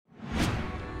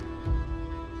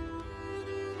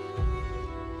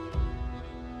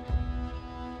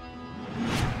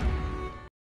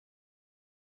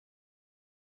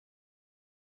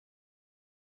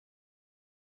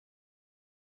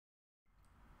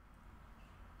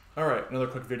Alright, another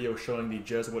quick video showing the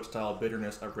Jesuit-style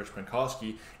bitterness of Rich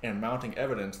Penkoski and mounting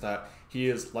evidence that he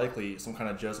is likely some kind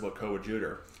of Jesuit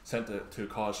coadjutor sent to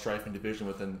cause strife and division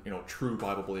within, true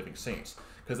Bible-believing saints.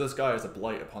 Because this guy is a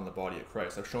blight upon the body of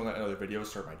Christ. I've shown that in other videos.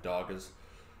 Sorry, my dog is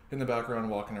in the background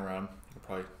walking around. You'll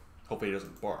probably, hopefully he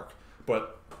doesn't bark.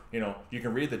 But, you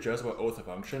can read the Jesuit Oath of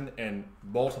Unction, and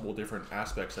multiple different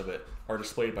aspects of it are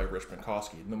displayed by Rich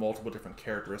Penkoski, the multiple different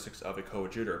characteristics of a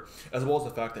coadjutor, as well as the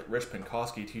fact that Rich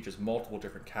Penkoski teaches multiple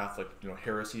different Catholic,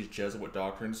 heresies, Jesuit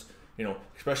doctrines,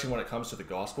 especially when it comes to the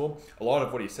gospel. A lot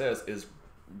of what he says is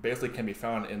basically can be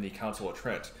found in the Council of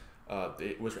Trent.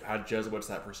 Had Jesuits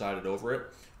that presided over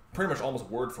it, pretty much almost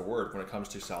word for word when it comes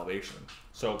to salvation.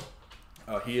 So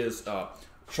he is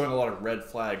showing a lot of red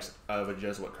flags of a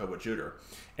Jesuit coadjutor.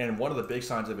 And one of the big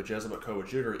signs of a Jesuit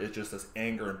coadjutor is just this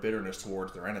anger and bitterness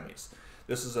towards their enemies.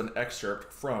 This is an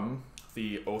excerpt from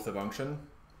the Oath of Unction.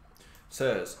 It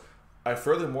says, I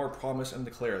furthermore promise and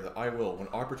declare that I will, when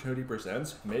opportunity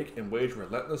presents, make and wage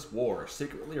relentless war,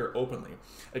 secretly or openly,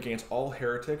 against all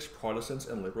heretics, Protestants,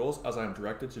 and liberals, as I am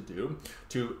directed to do,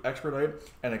 to expedite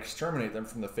and exterminate them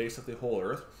from the face of the whole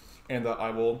earth, and that I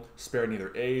will spare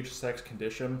neither age, sex,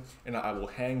 condition, and that I will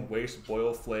hang, waste,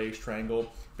 boil, flay, strangle,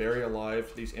 bury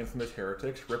alive these infamous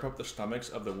heretics, rip up the stomachs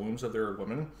of the wombs of their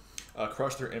women,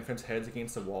 crush their infants' heads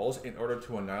against the walls, in order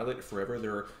to annihilate forever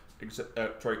their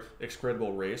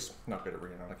execrable race. Not good at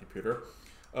reading on a computer.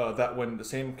 That when the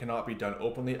same cannot be done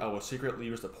openly, I will secretly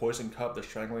use the poison cup, the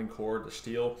strangling cord, the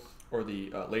steel, or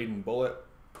the laden bullet,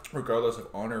 regardless of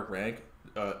honor, rank,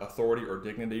 authority, or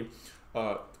dignity,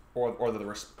 or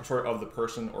the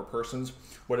person or persons,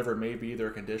 whatever may be their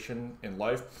condition in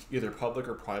life, either public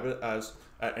or private, as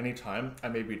at any time I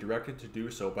may be directed to do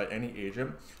so by any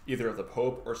agent, either of the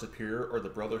Pope or Superior or the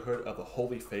Brotherhood of the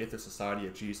Holy Faith, the Society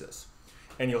of Jesus.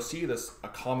 And you'll see this a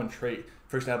common trait.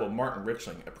 For example, Martin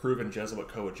Richling, a proven Jesuit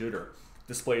coadjutor,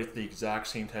 displays the exact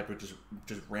same type of just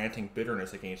ranting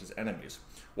bitterness against his enemies.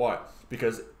 Why?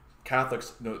 Because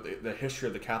Catholics, the history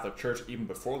of the Catholic Church, even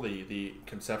before the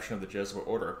conception of the Jesuit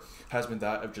order, has been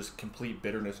that of just complete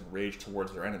bitterness and rage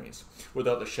towards their enemies.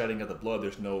 Without the shedding of the blood,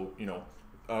 there's no,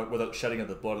 without the shedding of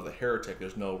the blood of the heretic,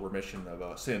 there's no remission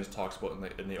of sins, talks about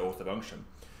in the Oath of Unction.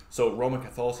 So Roman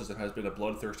Catholicism has been a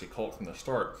bloodthirsty cult from the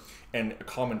start, and a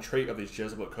common trait of these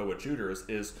Jesuit coadjutors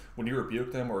is when you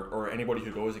rebuke them or anybody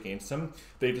who goes against them,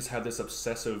 they just have this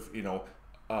obsessive,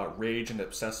 rage and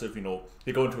obsessive,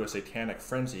 they go into a satanic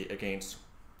frenzy against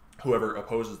whoever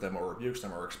opposes them or rebukes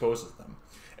them or exposes them.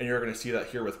 And you're going to see that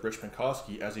here with Rich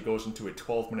Penkoski as he goes into a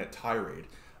 12-minute tirade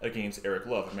against Eric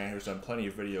Love, a man who's done plenty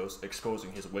of videos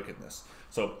exposing his wickedness.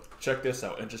 So check this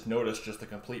out and just notice just the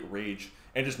complete rage,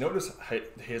 and just notice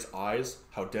his eyes,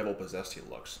 how devil-possessed he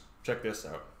looks. Check this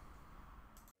out.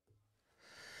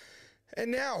 And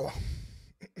now,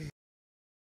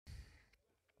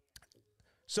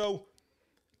 so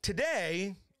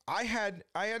today I had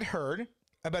heard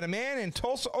about a man in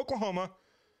Tulsa, Oklahoma,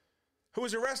 who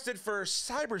was arrested for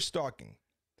cyber stalking,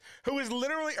 who was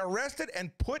literally arrested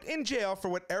and put in jail for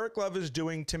what Eric Love is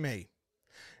doing to me.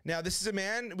 Now, this is a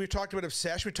man, we talked about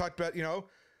obsession, we talked about,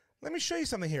 let me show you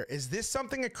something here. Is this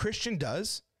something a Christian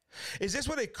does? Is this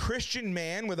what a Christian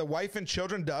man with a wife and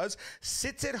children does?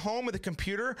 Sits at home with a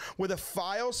computer with a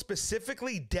file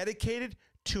specifically dedicated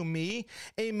to me?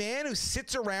 A man who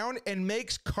sits around and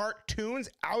makes cartoons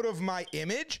out of my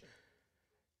image?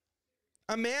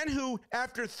 A man who,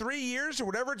 after 3 years or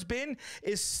whatever it's been,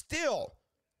 is still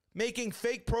making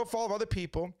fake profile of other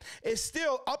people, is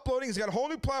still uploading. He's got a whole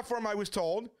new platform, I was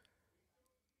told,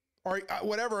 or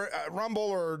whatever, Rumble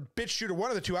or BitChute or one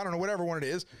of the two, I don't know, whatever one it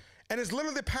is, and is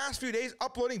literally the past few days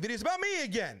uploading videos about me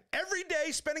again, every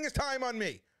day spending his time on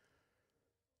me.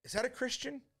 Is that a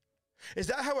Christian? Is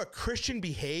that how a Christian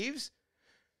behaves?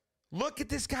 Look at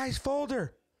this guy's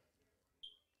folder.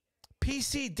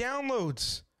 PC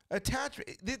downloads, attachment.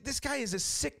 This guy is a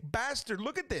sick bastard.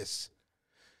 Look at this.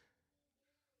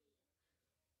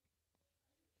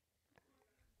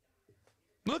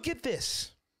 Look at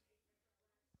this.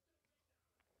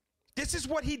 This is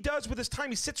what he does with his time.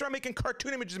 He sits around making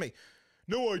cartoon images of me.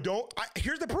 No, I don't.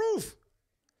 Here's the proof.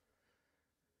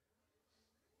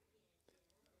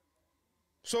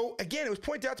 So again, it was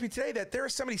pointed out to me today that there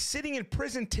is somebody sitting in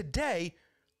prison today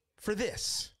for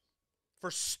this, for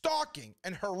stalking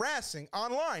and harassing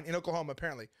online in Oklahoma,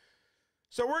 apparently.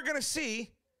 So we're going to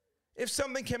see if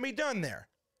something can be done there.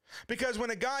 Because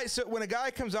when a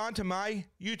guy comes on to my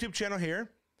YouTube channel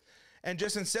here and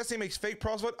just incessantly makes fake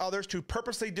profiles about others to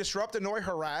purposely disrupt, annoy,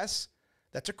 harass,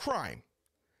 that's a crime.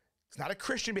 It's not a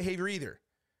Christian behavior either.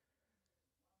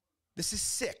 This is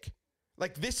sick.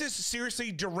 Like, this is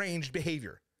seriously deranged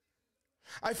behavior.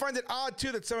 I find it odd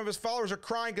too that some of his followers are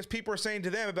crying because people are saying to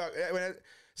them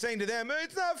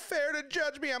it's not fair to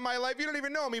judge me on my life. You don't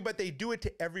even know me, but they do it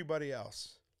to everybody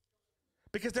else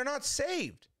because they're not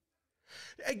saved.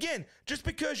 Again, just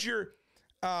because you're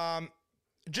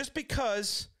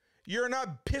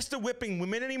not pistol whipping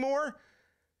women anymore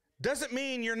doesn't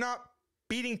mean you're not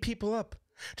beating people up.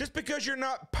 Just because you're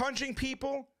not punching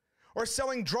people or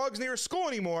selling drugs near a school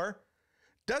anymore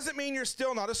doesn't mean you're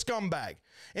still not a scumbag.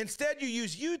 Instead, you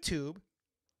use YouTube,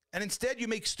 and instead you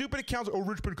make stupid accounts. Oh,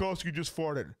 Rich Penkoski just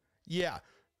farted. Yeah,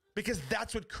 because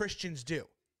that's what Christians do.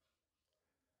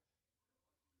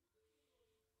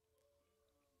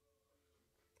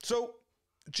 So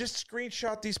just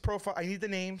screenshot these profiles. I need the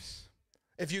names.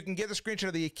 If you can get the screenshot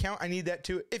of the account, I need that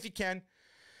too, if you can.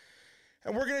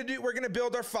 And we're gonna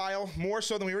build our file more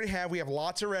so than we already have. We have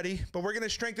lots already, but we're gonna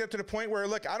strengthen it up to the point where,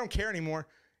 look, I don't care anymore.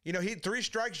 You know, 3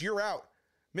 strikes, you're out.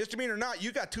 Misdemeanor or not,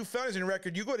 you got 2 felonies in your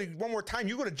record. You go to one more time,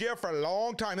 you go to jail for a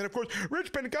long time. And of course,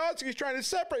 Rich Penkoski is trying to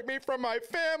separate me from my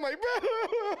family.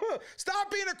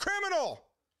 Stop being a criminal.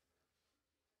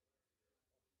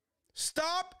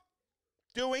 Stop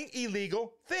doing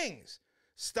illegal things.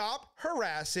 Stop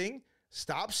harassing.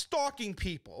 Stop stalking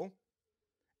people.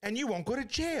 And you won't go to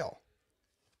jail.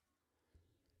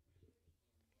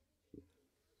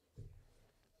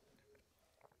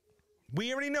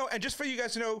 We already know, and just for you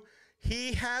guys to know,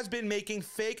 he has been making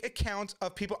fake accounts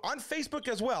of people on Facebook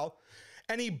as well,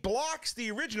 and he blocks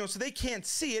the original so they can't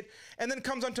see it, and then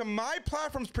comes onto my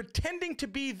platforms pretending to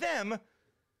be them,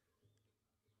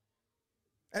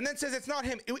 and then says it's not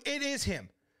him. It is him.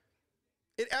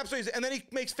 It absolutely is. And then he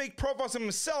makes fake profiles of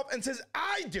himself and says,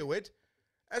 I do it,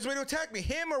 as a way to attack me.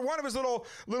 Him or one of his little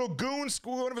goons,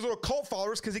 one of his little cult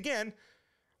followers, because again,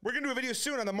 we're going to do a video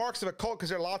soon on the marks of a cult because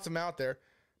there are lots of them out there.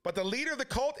 But the leader of the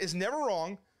cult is never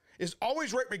wrong, is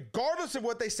always right regardless of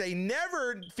what they say,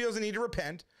 never feels the need to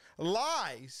repent,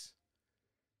 lies.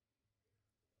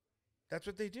 That's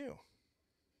what they do.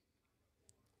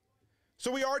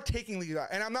 So we are taking legal,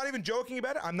 and I'm not even joking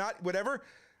about it. I'm not, whatever.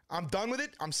 I'm done with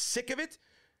it. I'm sick of it.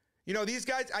 You know, these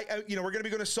guys, we're going to be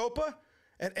going to SOPA,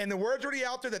 and the word's already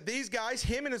out there that these guys,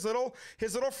 him and his little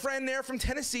friend there from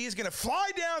Tennessee is going to fly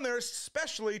down there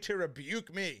especially to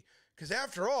rebuke me. Because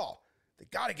after all, they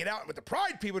got to get out with the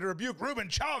pride people to rebuke Ruben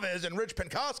Chavez and Rich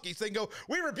Penkoski. So they can go,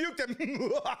 we rebuked them.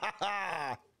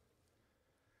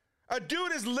 A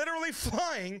dude is literally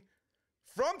flying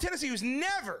from Tennessee who's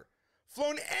never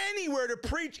flown anywhere to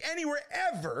preach anywhere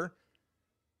ever.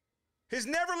 Has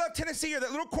never left Tennessee or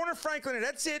that little corner of Franklin, and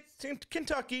that's it, in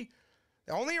Kentucky,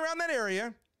 only around that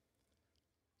area,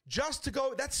 just to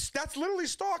go. That's literally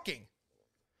stalking.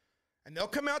 And they'll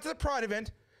come out to the pride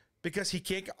event because he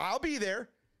can't. I'll be there.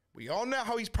 We all know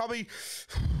how he's probably,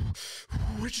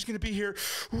 Rich is going to be here.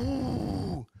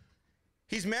 Ooh.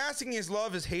 He's masking his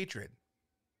love as hatred.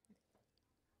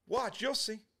 Watch, you'll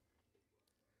see.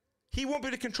 He won't be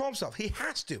able to control himself. He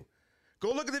has to.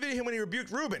 Go look at the video when he rebuked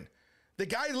Ruben. The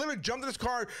guy literally jumped in his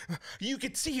car. You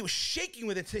could see he was shaking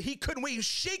with it. He couldn't wait. He was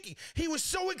shaking. He was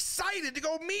so excited to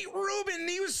go meet Ruben.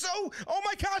 He was so, oh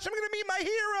my gosh, I'm going to meet my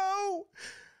hero.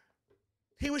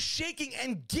 He was shaking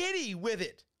and giddy with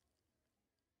it.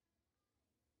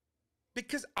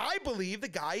 Because I believe the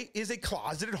guy is a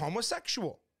closeted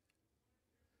homosexual.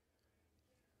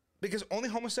 Because only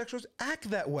homosexuals act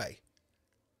that way.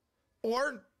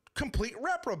 Or complete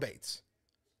reprobates.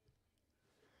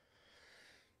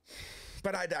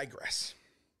 But I digress.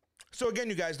 So again,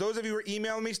 you guys, those of you who are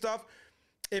emailing me stuff,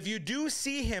 if you do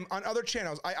see him on other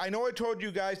channels, I know I told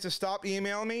you guys to stop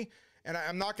emailing me, and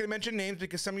I'm not going to mention names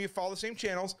because some of you follow the same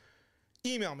channels.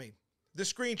 Email me the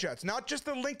screenshots, not just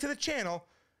the link to the channel,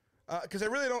 because I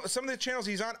really don't, some of the channels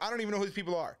he's on, I don't even know who these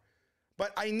people are.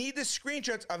 But I need the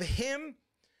screenshots of him,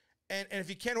 and if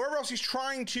you can, whoever else he's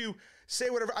trying to say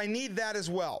whatever, I need that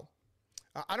as well.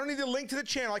 I don't need the link to the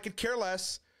channel. I could care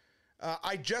less.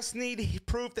 I just need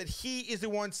proof that he is the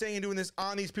one saying and doing this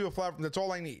on these people's platforms. That's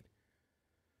all I need.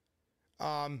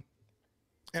 And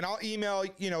I'll email,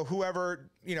 whoever,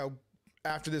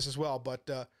 after this as well. But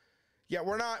yeah,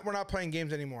 we're not playing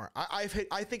games anymore. I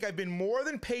think I've been more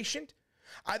than patient.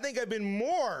 I think I've been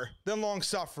more than long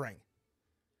suffering.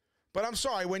 But I'm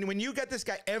sorry, when you get this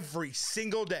guy every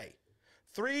single day,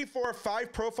 3, 4,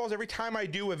 5 profiles every time I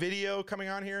do a video coming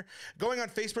on here, going on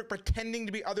Facebook, pretending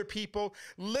to be other people,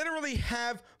 literally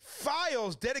have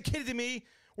files dedicated to me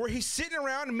where he's sitting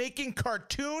around making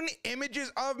cartoon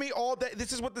images of me all day.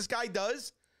 This is what this guy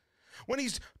does. When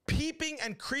he's peeping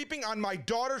and creeping on my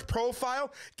daughter's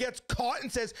profile, gets caught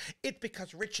and says, it's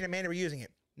because Rich and Amanda were using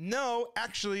it. No,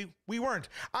 actually, we weren't.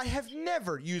 I have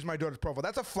never used my daughter's profile.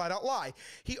 That's a flat out lie.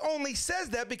 He only says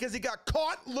that because he got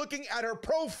caught looking at her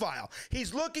profile.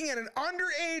 He's looking at an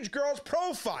underage girl's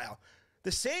profile.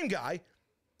 The same guy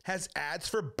has ads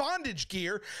for bondage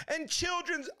gear and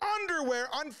children's underwear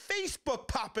on Facebook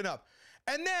popping up.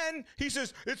 And then he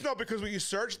says, it's not because we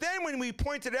searched. Then when we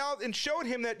pointed out and showed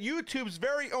him that YouTube's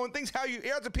very own things, how you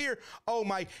ads appear, oh,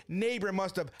 my neighbor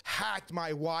must have hacked my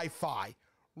Wi-Fi.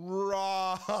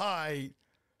 Right.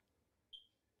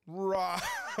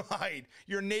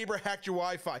 Your neighbor hacked your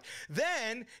Wi-Fi.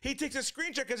 Then he takes a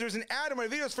screenshot because there's an ad on my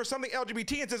videos for something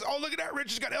LGBT and says, oh, look at that,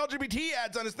 Rich has got LGBT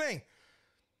ads on his thing.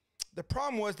 The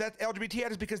problem was that LGBT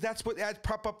ad is because that's what ads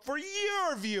pop up for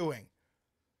your viewing.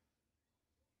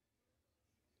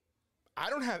 I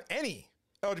don't have any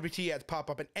LGBT ads pop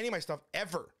up in any of my stuff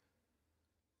ever.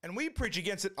 And we preach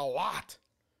against it a lot.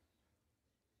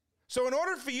 So in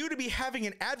order for you to be having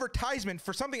an advertisement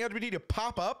for something LGBT to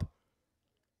pop up,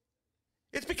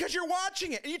 it's because you're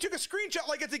watching it and you took a screenshot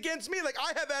like it's against me, like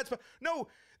I have ads. No,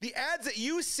 the ads that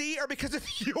you see are because of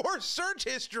your search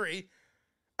history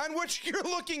on which you're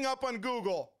looking up on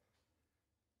Google.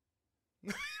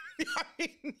 I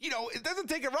mean, you know, it doesn't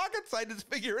take a rocket scientist to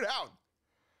figure it out.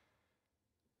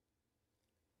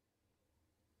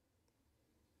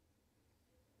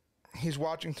 He's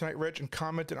watching tonight, Rich, and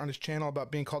commented on his channel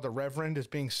about being called a reverend as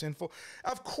being sinful.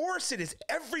 Of course it is.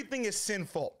 Everything is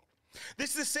sinful.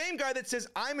 This is the same guy that says,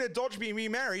 I'm an adulterer being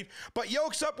remarried, but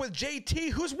yokes up with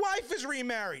JT, whose wife is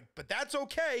remarried. But that's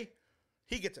okay.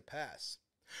 He gets a pass.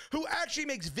 Who actually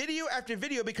makes video after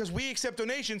video because we accept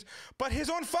donations, but his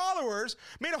own followers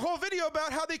made a whole video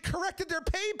about how they corrected their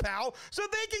PayPal so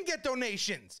they can get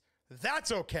donations.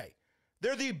 That's okay.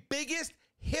 They're the biggest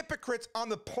hypocrites on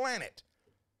the planet.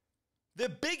 The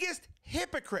biggest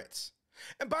hypocrites.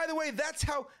 And by the way, that's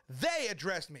how they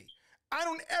address me. I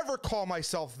don't ever call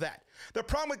myself that. The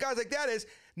problem with guys like that is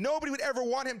nobody would ever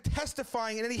want him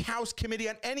testifying in any House committee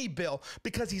on any bill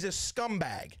because he's a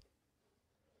scumbag.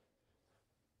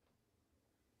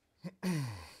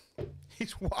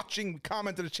 He's watching,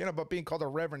 commented on the channel about being called a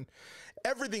reverend.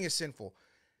 Everything is sinful.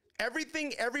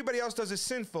 Everything everybody else does is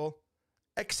sinful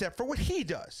except for what he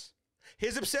does.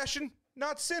 His obsession,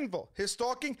 not sinful. His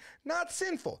stalking, not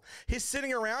sinful. His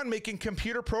sitting around making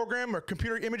computer program or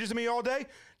computer images of me all day,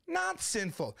 not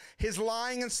sinful. His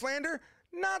lying and slander,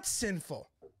 not sinful.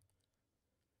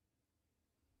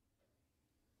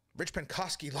 Rich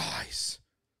Penkoski lies.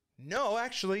 No,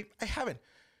 actually, I haven't.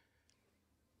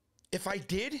 If I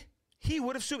did, he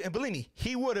would have sued. And believe me,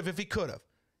 he would have if he could have.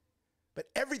 But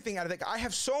everything out of that guy, I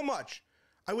have so much,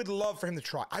 I would love for him to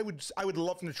try. I would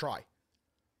love for him to try.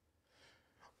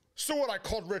 So what, I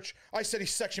called Rich. I said he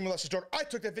sexually molested his daughter. I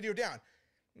took that video down.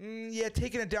 Yeah,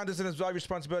 taking it down doesn't absolve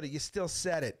responsibility. You still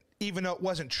said it, even though it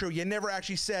wasn't true. You never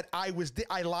actually said I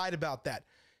lied about that.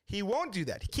 He won't do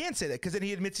that. He can't say that because then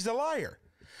he admits he's a liar.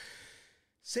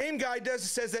 Same guy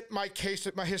says that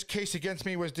his case against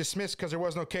me was dismissed because there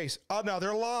was no case.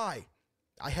 Another lie.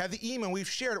 I have the email, we've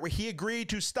shared it, where he agreed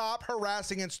to stop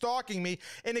harassing and stalking me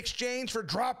in exchange for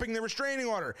dropping the restraining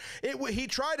order. He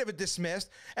tried to have it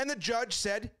dismissed, and the judge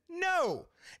said no.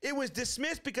 It was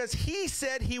dismissed because he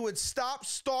said he would stop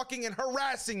stalking and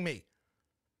harassing me.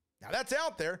 Now that's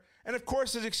out there. And of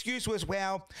course his excuse was,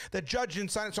 well, the judge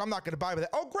didn't sign it, so I'm not going to buy with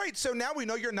that. Oh, great. So now we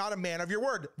know you're not a man of your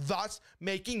word, thus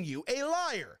making you a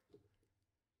liar.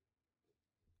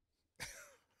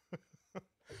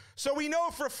 So we know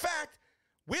for a fact,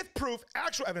 with proof,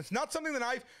 actual evidence, not something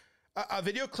that a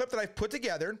video clip that I've put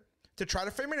together to try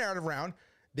to frame a narrative around.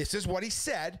 This is what he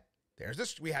said. There's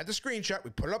this. We had the screenshot. We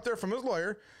put it up there from his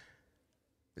lawyer.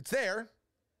 It's there.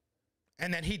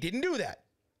 And then he didn't do that.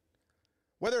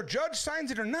 Whether a judge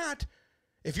signs it or not,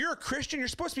 if you're a Christian, you're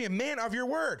supposed to be a man of your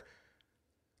word.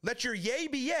 Let your yea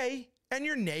be yea and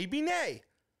your nay be nay.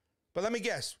 But let me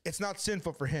guess, it's not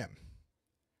sinful for him.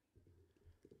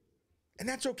 And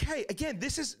that's okay. Again,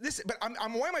 but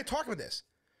why am I talking about this?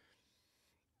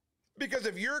 Because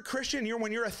if you're a Christian,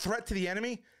 when you're a threat to the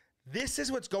enemy, this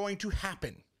is what's going to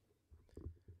happen.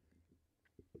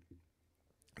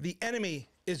 The enemy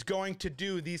is going to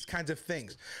do these kinds of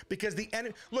things because the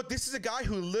enemy, look, this is a guy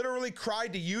who literally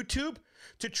cried to YouTube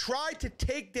to try to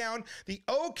take down the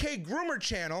OK Groomer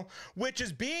channel, which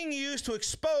is being used to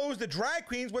expose the drag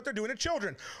queens, what they're doing to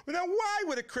children. Now, why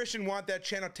would a Christian want that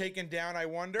channel taken down, I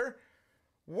wonder?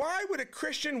 Why would a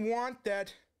Christian want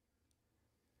that?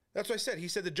 That's what I said. He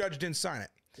said the judge didn't sign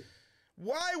it.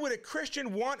 Why would a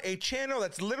Christian want a channel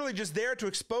that's literally just there to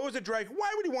expose the drag?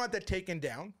 Why would he want that taken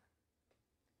down?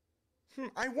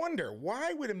 I wonder,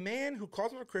 why would a man who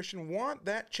calls himself a Christian want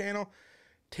that channel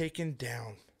taken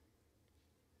down?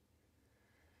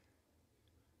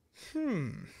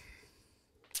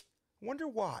 Wonder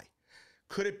why.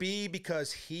 Could it be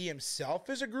because he himself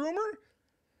is a groomer?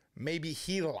 Maybe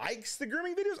he likes the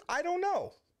grooming videos? I don't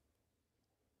know.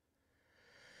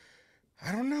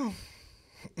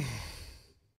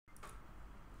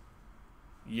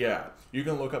 Yeah, you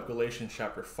can look up Galatians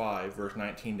chapter 5, verse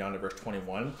 19 down to verse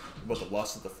 21 about the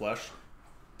lust of the flesh.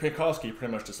 Penkoski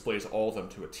pretty much displays all of them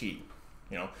to a T,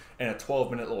 and a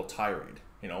 12-minute little tirade,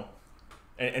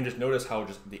 And just notice how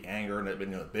just the anger and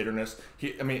the bitterness.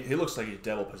 He looks like he's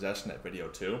devil possessed in that video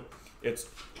too. It's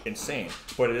insane,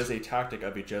 but it is a tactic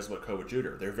of a Jesuit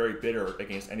Coadjutor. They're very bitter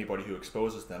against anybody who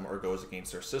exposes them or goes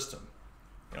against their system.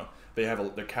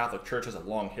 The Catholic Church has a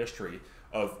long history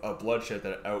of bloodshed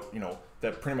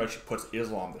that pretty much puts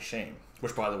Islam to shame.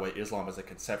 Which, by the way, Islam as a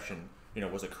conception,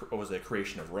 was a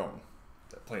creation of Rome,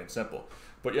 plain and simple.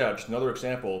 But yeah, just another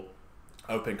example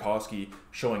of Penkoski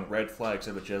showing red flags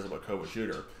of a Jesuit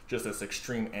Coadjutor, just this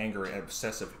extreme anger and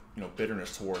obsessive,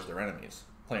 bitterness towards their enemies,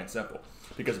 plain and simple.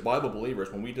 Because Bible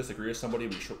believers, when we disagree with somebody,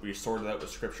 we sort it out with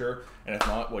Scripture, and if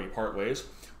not, well, you part ways.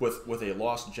 With a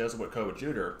lost Jesuit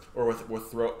Coadjutor, or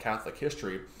with throughout Catholic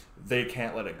history, they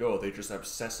can't let it go. They just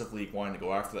obsessively wanting to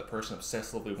go after that person,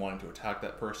 obsessively wanting to attack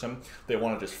that person. They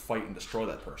want to just fight and destroy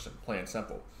that person, plain and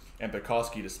simple. And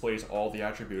Penkoski displays all the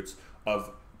attributes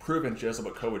of proven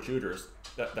Jesuit Coadjutors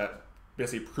that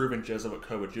basically proven Jesuit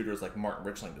Coadjutors like Martin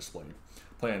Richling displayed.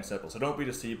 Plain and simple. So don't be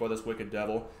deceived by this wicked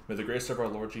devil. May the grace of our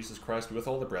Lord Jesus Christ be with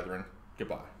all the brethren.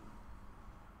 Goodbye.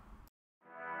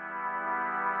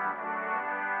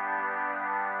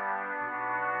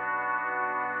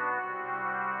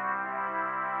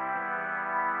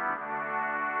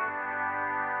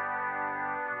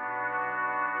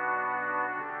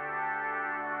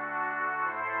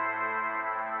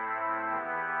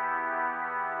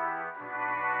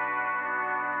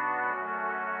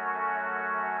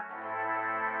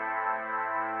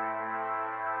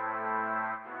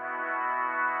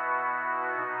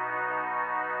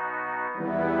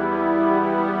 you